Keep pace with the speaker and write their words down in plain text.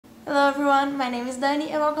Hello everyone, my name is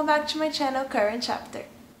Dani and welcome back to my channel Current Chapter.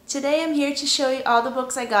 Today I'm here to show you all the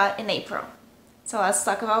books I got in April. So let's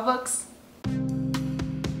talk about books.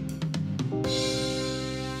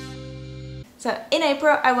 So in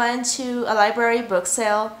April I went to a library book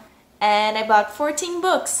sale and I bought 14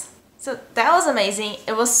 books. So that was amazing.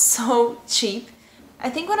 It was so cheap. I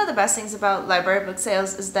think one of the best things about library book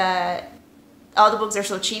sales is that all the books are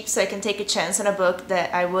so cheap, so I can take a chance on a book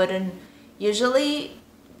that I wouldn't usually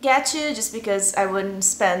get to just because I wouldn't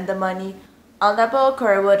spend the money on that book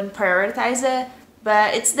or I wouldn't prioritize it.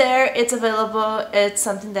 But it's there, it's available, it's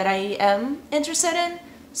something that I am interested in.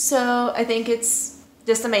 So I think it's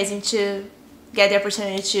just amazing to get the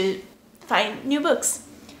opportunity to find new books.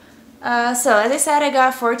 So as I said, I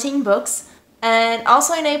got 14 books, and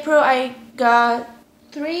also in April I got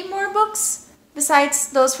 3 more books besides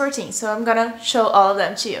those 14, so I'm gonna show all of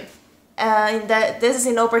them to you. This is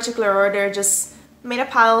in no particular order, just made a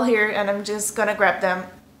pile here and I'm just gonna grab them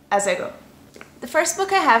as I go. The first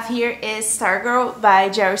book I have here is Stargirl by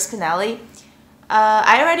Jerry Spinelli.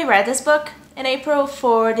 I already read this book in April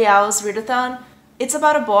for the Owls Readathon. It's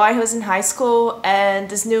about a boy who's in high school and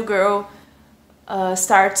this new girl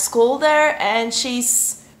starts school there and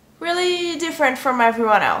she's really different from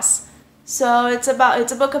everyone else. So it's a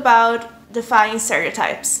book about defying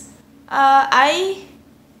stereotypes. I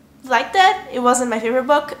liked it. It wasn't my favorite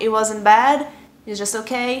book. It wasn't bad. It's just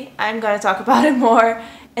okay. I'm gonna talk about it more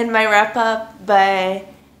in my wrap-up, but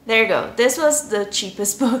there you go. This was the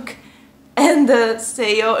cheapest book and the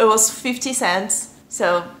sale, it was 50 cents,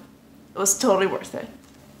 so it was totally worth it.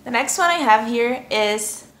 The next one I have here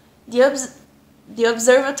is The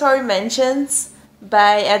Observatory Mansions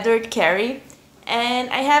by Edward Carey, and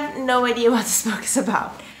I have no idea what this book is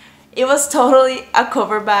about. It was totally a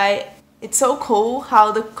cover buy. It's so cool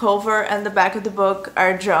how the cover and the back of the book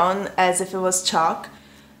are drawn as if it was chalk.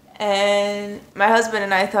 And my husband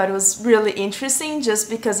and I thought it was really interesting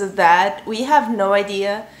just because of that. We have no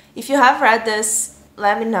idea. If you have read this,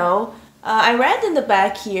 let me know. I read in the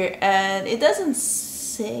back here and it doesn't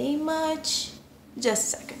say much.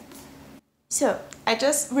 Just a second. So, I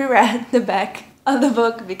just reread the back of the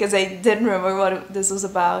book because I didn't remember what this was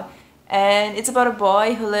about. And it's about a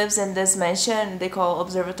boy who lives in this mansion they call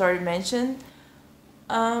Observatory Mansion.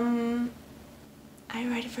 I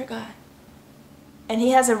already forgot. And he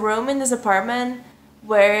has a room in this apartment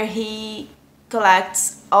where he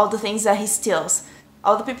collects all the things that he steals.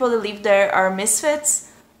 All the people that live there are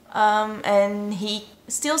misfits, and he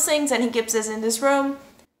steals things and he keeps this in this room.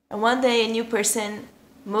 And one day a new person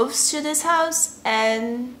moves to this house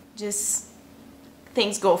and just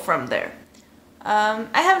things go from there.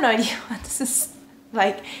 I have no idea what this is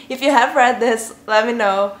like. If you have read this, let me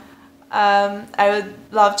know. I would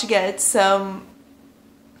love to get some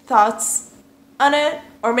thoughts on it,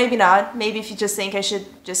 or maybe not. Maybe if you just think I should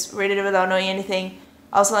just read it without knowing anything,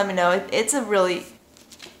 also let me know. It's a really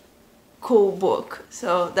cool book,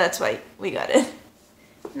 so that's why we got it.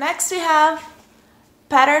 Next we have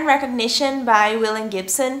Pattern Recognition by William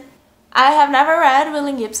Gibson. I have never read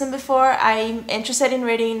William Gibson before. I'm interested in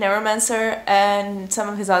reading Neuromancer and some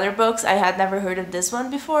of his other books. I had never heard of this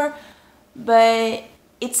one before, but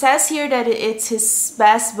it says here that it's his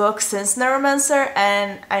best book since Neuromancer,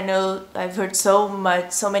 and I know I've heard so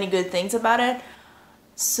many good things about it,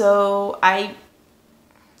 so I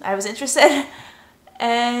was interested.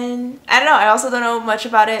 And I don't know, I also don't know much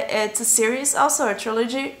about it. It's a series also, a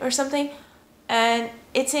trilogy or something, and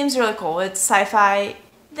it seems really cool. It's sci-fi.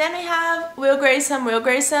 Then we have Will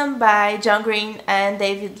Grayson by John Green and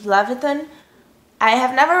David Levithan. I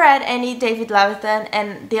have never read any David Levithan,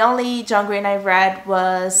 and the only John Green I've read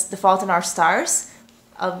was The Fault in Our Stars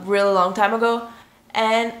a really long time ago.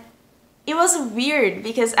 And it was weird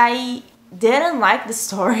because I didn't like the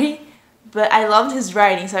story, but I loved his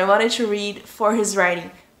writing, so I wanted to read for his writing.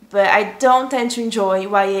 But I don't tend to enjoy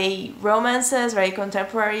YA romances, YA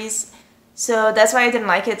contemporaries, so that's why I didn't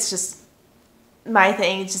like it. It's just my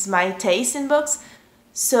thing, it's just my taste in books.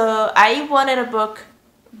 So I wanted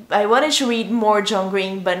to read more John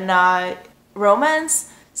Green but not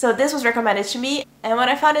romance, so this was recommended to me, and when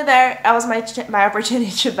I found it there, that was my opportunity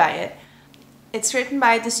to buy it. It's written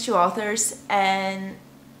by these 2 authors and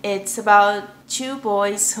it's about 2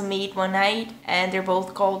 boys who meet one night and they're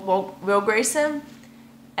both called Will Grayson,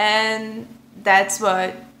 and that's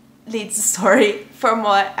what leads the story from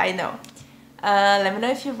what I know. Let me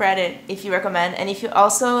know if you've read it, if you recommend, and if you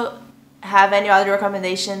also have any other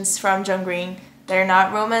recommendations from John Green that are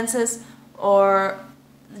not romances or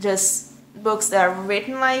just books that are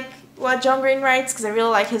written like what John Green writes, because I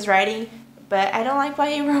really like his writing, but I don't like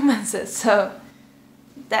YA romances, so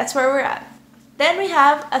that's where we're at. Then we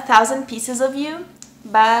have 1,000 Pieces of You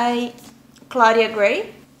by Claudia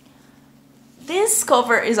Gray. This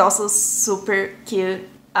cover is also super cute.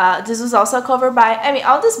 This was also a cover by, I mean,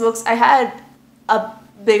 all these books, I had a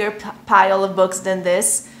bigger pile of books than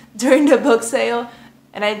this during the book sale,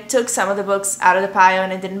 and I took some of the books out of the pile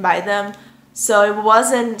and I didn't buy them. So it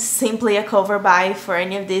wasn't simply a cover buy for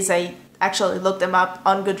any of these. I actually looked them up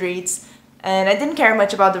on Goodreads, and I didn't care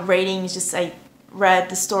much about the ratings, just I read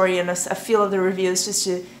the story and a few of the reviews just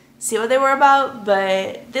to see what they were about.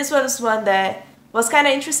 But this was one that was kind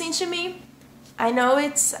of interesting to me. I know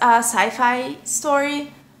it's a sci-fi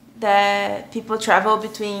story that people travel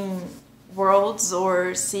between worlds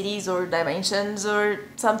or cities or dimensions or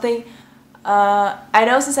something. I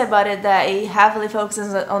know since I bought it that it heavily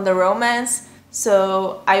focuses on the romance,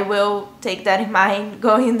 so I will take that in mind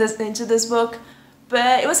going into this book.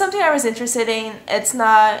 But it was something I was interested in.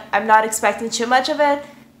 I'm not expecting too much of it,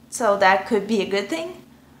 so that could be a good thing.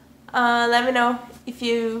 Let me know if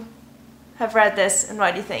you have read this and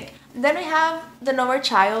what you think. Then we have The Nowhere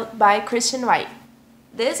Child by Christian White.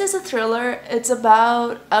 This is a thriller. It's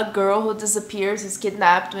about a girl who disappears, who's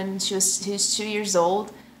kidnapped when she's 2 years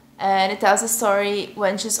old. And it tells a story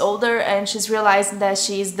when she's older and she's realizing that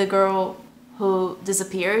she's the girl who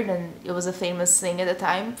disappeared, and it was a famous thing at the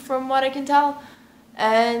time from what I can tell.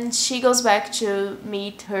 And she goes back to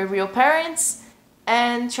meet her real parents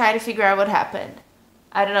and try to figure out what happened.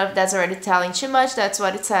 I don't know if that's already telling too much. That's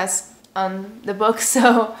what it says on the book,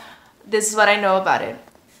 so this is what I know about it.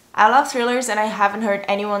 I love thrillers and I haven't heard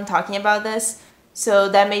anyone talking about this, so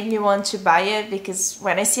that made me want to buy it, because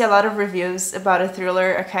when I see a lot of reviews about a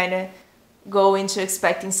thriller, I kind of go into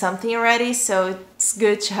expecting something already, so it's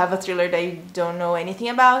good to have a thriller that you don't know anything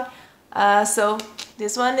about. So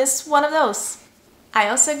this one is one of those. I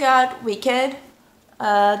also got Wicked,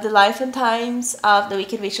 The Life and Times of the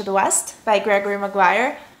Wicked Witch of the West by Gregory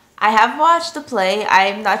Maguire. I have watched the play.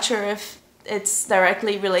 I'm not sure if it's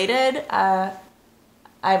directly related.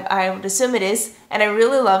 I would assume it is, and I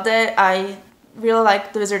really loved it. I really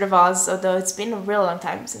like The Wizard of Oz, although it's been a real long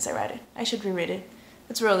time since I read it. I should reread it.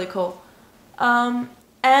 It's really cool. And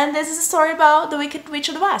this is a story about the Wicked Witch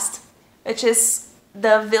of the West, which is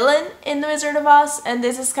the villain in The Wizard of Oz, and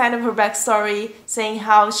this is kind of her backstory, saying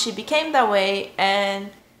how she became that way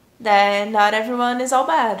and that not everyone is all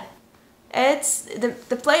bad.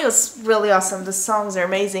 The play was really awesome. The songs are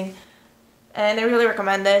amazing, and I really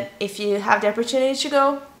recommend it if you have the opportunity to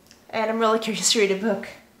go, and I'm really curious to read the book.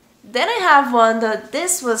 Then I have one that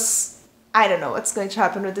I don't know what's going to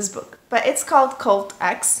happen with this book, but it's called Cult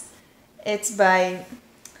X. It's by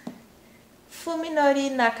Fuminori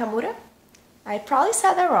Nakamura. I probably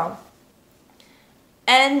said that wrong.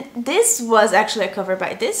 And this was actually a cover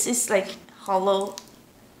by, this is like hollow,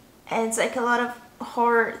 and it's like a lot of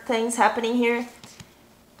horror things happening here.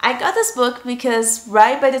 I got this book because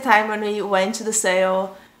right by the time when we went to the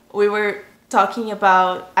sale, we were talking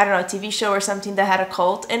about, I don't know, a TV show or something that had a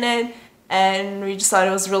cult in it, and we just thought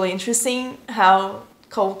it was really interesting how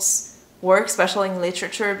cults work, especially in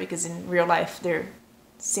literature, because in real life they're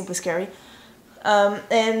simply scary.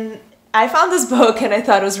 And I found this book and I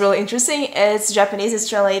thought it was really interesting. It's Japanese. It's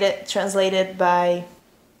translated by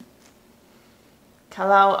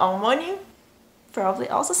Kalau Aomoni. Probably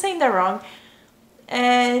also saying that wrong.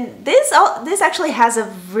 And this actually has a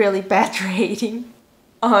really bad rating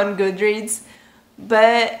on Goodreads,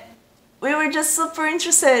 but we were just super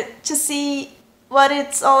interested to see what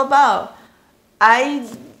it's all about. I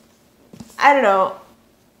don't know.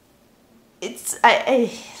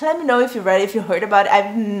 Let me know if you read it, if you heard about it.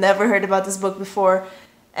 I've never heard about this book before,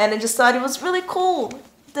 and I just thought it was really cool.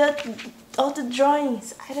 All the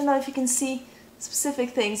drawings. I don't know if you can see specific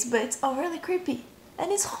things, but it's all really creepy,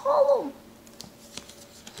 and it's hollow.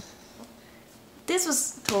 This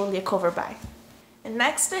was totally a cover buy. And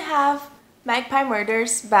next we have Magpie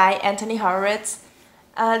Murders by Anthony Horowitz.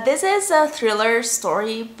 This is a thriller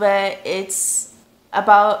story, but it's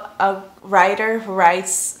about a writer who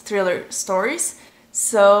writes thriller stories.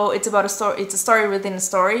 So it's about it's a story within a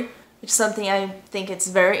story, which is something I think it's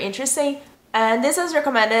very interesting. And this is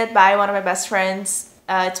recommended by one of my best friends.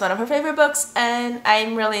 It's one of her favorite books, and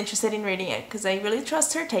I'm really interested in reading it because I really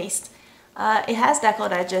trust her taste. It has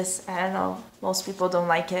deckled edges. I don't know, most people don't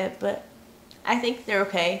like it, but I think they're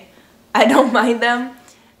okay. I don't mind them,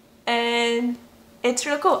 and it's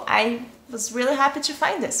really cool. I was really happy to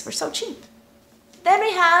find this for so cheap. Then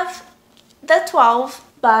we have The 12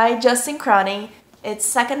 by Justin Cronin. It's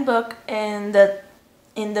second book in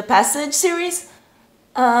the Passage series.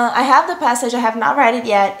 I have The Passage. I have not read it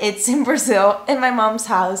yet. It's in Brazil, in my mom's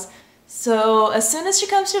house. So as soon as she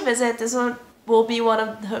comes to visit, this will will be one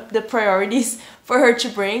of the priorities for her to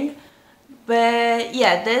bring. But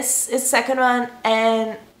yeah, this is the second one,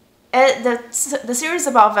 and the series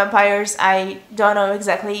about vampires, I don't know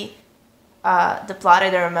exactly the plot, I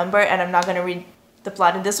don't remember, and I'm not gonna read the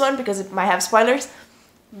plot in this one because it might have spoilers.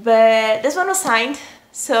 But this one was signed,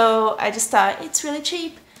 so I just thought it's really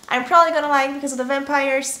cheap. I'm probably gonna like it because of the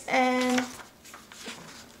vampires, and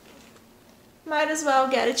might as well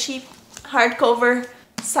get a cheap hardcover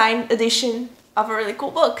signed edition of a really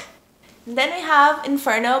cool book. And then we have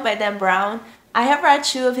Inferno by Dan Brown. I have read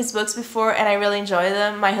 2 of his books before and I really enjoy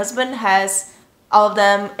them. My husband has all of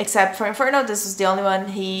them except for Inferno. This was the only one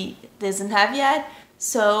he doesn't have yet,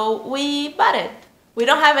 so we bought it. We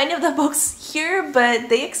don't have any of the books here, but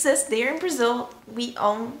they exist. They're in Brazil. We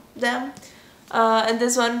own them. And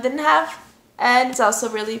this one didn't have, and it's also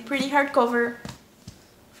really pretty hardcover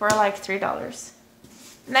for like $3.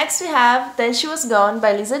 Next we have Then She Was Gone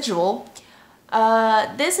by Jewell.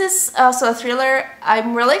 This is also a thriller.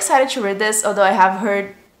 I'm really excited to read this, although I have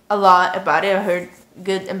heard a lot about it. I heard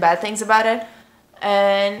good and bad things about it.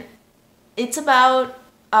 And it's about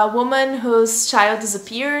a woman whose child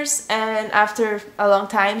disappears, and after a long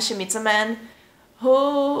time she meets a man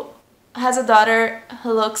who has a daughter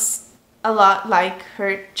who looks a lot like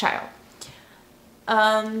her child.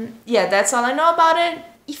 Yeah, that's all I know about it.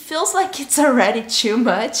 It feels like it's already too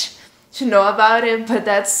much to know about it, but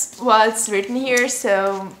that's what's written here,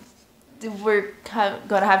 so we're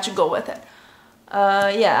gonna have to go with it.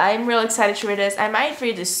 Yeah, I'm really excited to read this. I might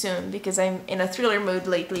read this soon because I'm in a thriller mood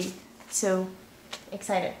lately, so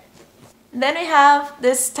excited. Then we have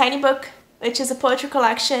this tiny book, which is a poetry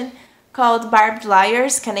collection called Barbed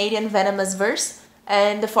Lyres, Canadian Venomous Verse,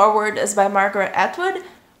 and the foreword is by Margaret Atwood,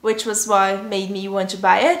 which was what made me want to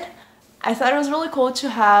buy it. I thought it was really cool to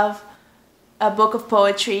have a book of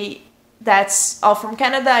poetry that's all from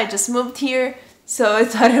Canada. I just moved here, so I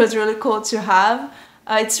thought it was really cool to have.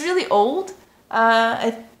 It's really old.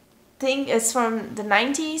 I think it's from the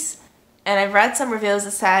 90s, and I've read some reviews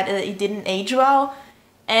that said it didn't age well,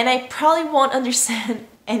 and I probably won't understand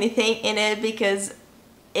anything in it because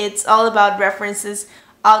it's all about references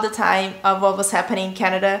all the time of what was happening in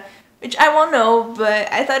Canada, which I won't know, but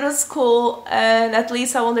I thought it was cool, and at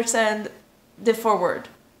least I'll understand the foreword.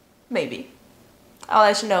 Maybe. I'll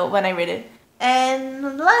let you know when I read it.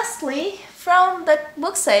 And lastly, from the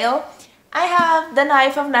book sale, I have The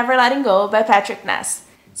Knife of Never Letting Go by Patrick Ness.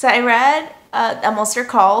 So I read A Monster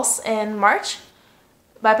Calls in March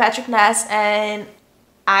by Patrick Ness, and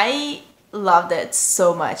I loved it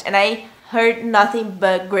so much. And I heard nothing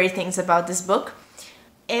but great things about this book.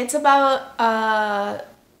 It's about a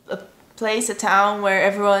place, a town where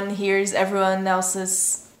everyone hears everyone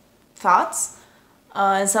else's thoughts,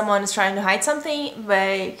 and someone is trying to hide something,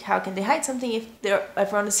 but how can they hide something if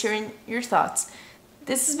everyone is hearing your thoughts?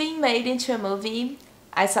 This is being made into a movie.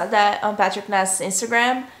 I saw that on Patrick Ness'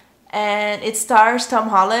 Instagram, and it stars Tom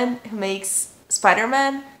Holland, who makes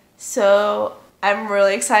Spider-Man, so I'm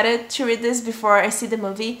really excited to read this before I see the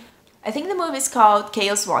movie. I think the movie is called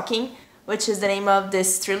Chaos Walking, which is the name of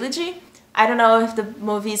this trilogy. I don't know if the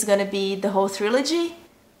movie is gonna be the whole trilogy,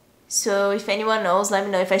 so if anyone knows, let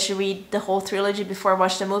me know if I should read the whole trilogy before I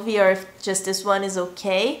watch the movie or if just this one is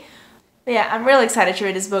okay. But yeah, I'm really excited to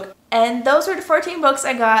read this book. And those were the 14 books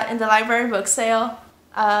I got in the library book sale.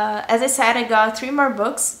 As I said, I got 3 more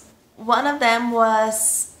books. One of them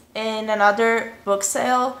was in another book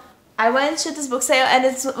sale. I went to this book sale and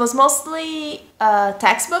it was mostly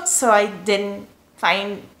textbooks, so I didn't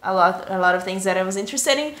find a lot of things that I was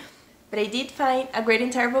interested in. But I did find A Great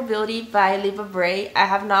and Terrible Beauty by Leva Bray. I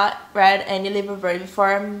have not read any Leva Bray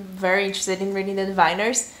before. I'm very interested in reading The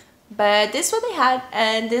Diviners. But this one they had,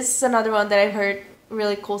 and this is another one that I've heard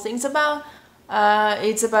really cool things about.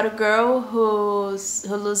 It's about a girl who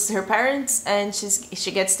loses her parents, and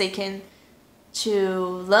she gets taken to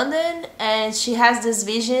London, and she has these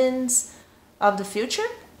visions of the future,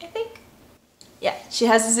 I think. Yeah, she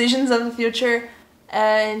has these visions of the future,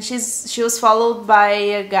 and she was followed by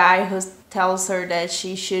a guy who tells her that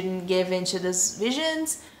she shouldn't give into these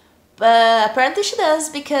visions, but apparently she does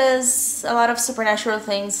because a lot of supernatural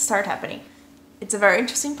things start happening. It's a very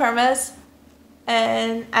interesting premise,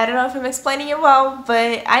 and I don't know if I'm explaining it well,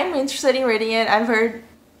 but I'm interested in reading it. I've heard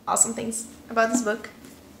awesome things about this book,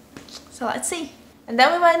 so let's see. And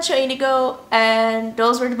then we went to Indigo, and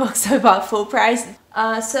those were the books I bought full price.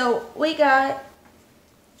 So we got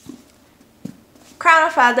Crown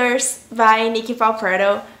of Feathers by Nikki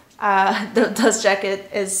Palpretto. The dust jacket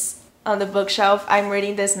is on the bookshelf. I'm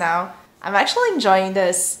reading this now. I'm actually enjoying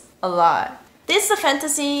this a lot. This is a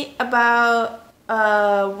fantasy about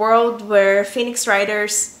a world where Phoenix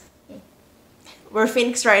Riders where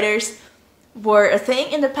Phoenix Riders were a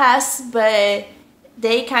thing in the past, but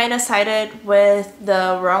they kind of sided with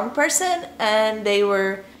the wrong person, and they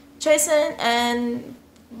were chosen and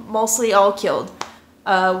mostly all killed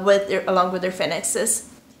along with their phoenixes.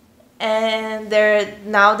 And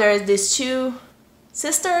now there are these two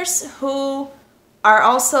sisters who are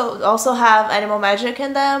also have animal magic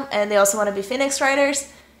in them, and they also want to be Phoenix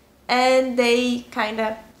Riders, and they kind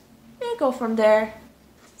of go from there.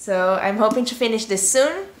 So I'm hoping to finish this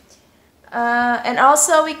soon. And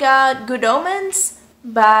also we got Good Omens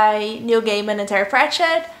by Neil Gaiman and Terry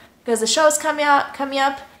Pratchett, because the show is coming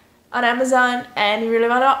up on Amazon, and you really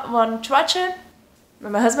want to watch it.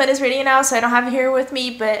 My husband is reading it now, so I don't have it here with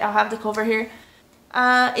me, but I'll have the cover here.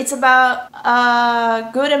 It's about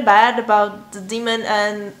good and bad, about the demon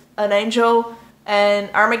and an angel, and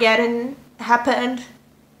Armageddon happened,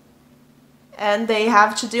 and they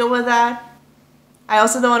have to deal with that. I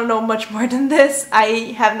also don't want to know much more than this.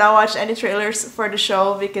 I have not watched any trailers for the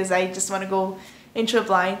show because I just want to go into it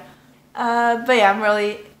blind. But yeah, I'm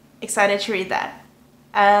really excited to read that.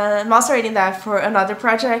 I'm also reading that for another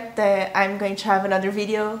project that I'm going to have another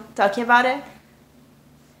video talking about it.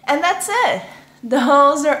 And that's it.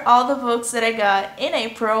 Those are all the books that I got in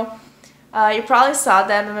April. You probably saw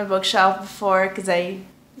them in my bookshelf before because I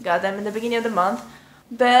got them in the beginning of the month.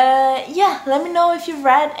 But yeah, let me know if you've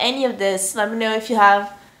read any of this. Let me know if you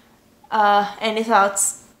have any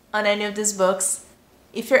thoughts on any of these books.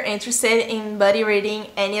 If you're interested in buddy reading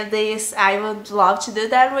any of these, I would love to do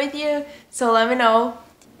that with you. So let me know.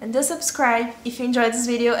 And do subscribe if you enjoyed this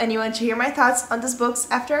video and you want to hear my thoughts on these books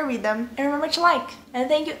after I read them. And remember to like. And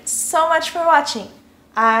thank you so much for watching.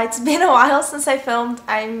 It's been a while since I filmed.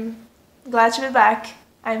 I'm glad to be back.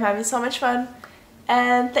 I'm having so much fun.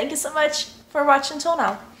 And thank you so much for watching till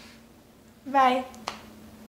now. Bye.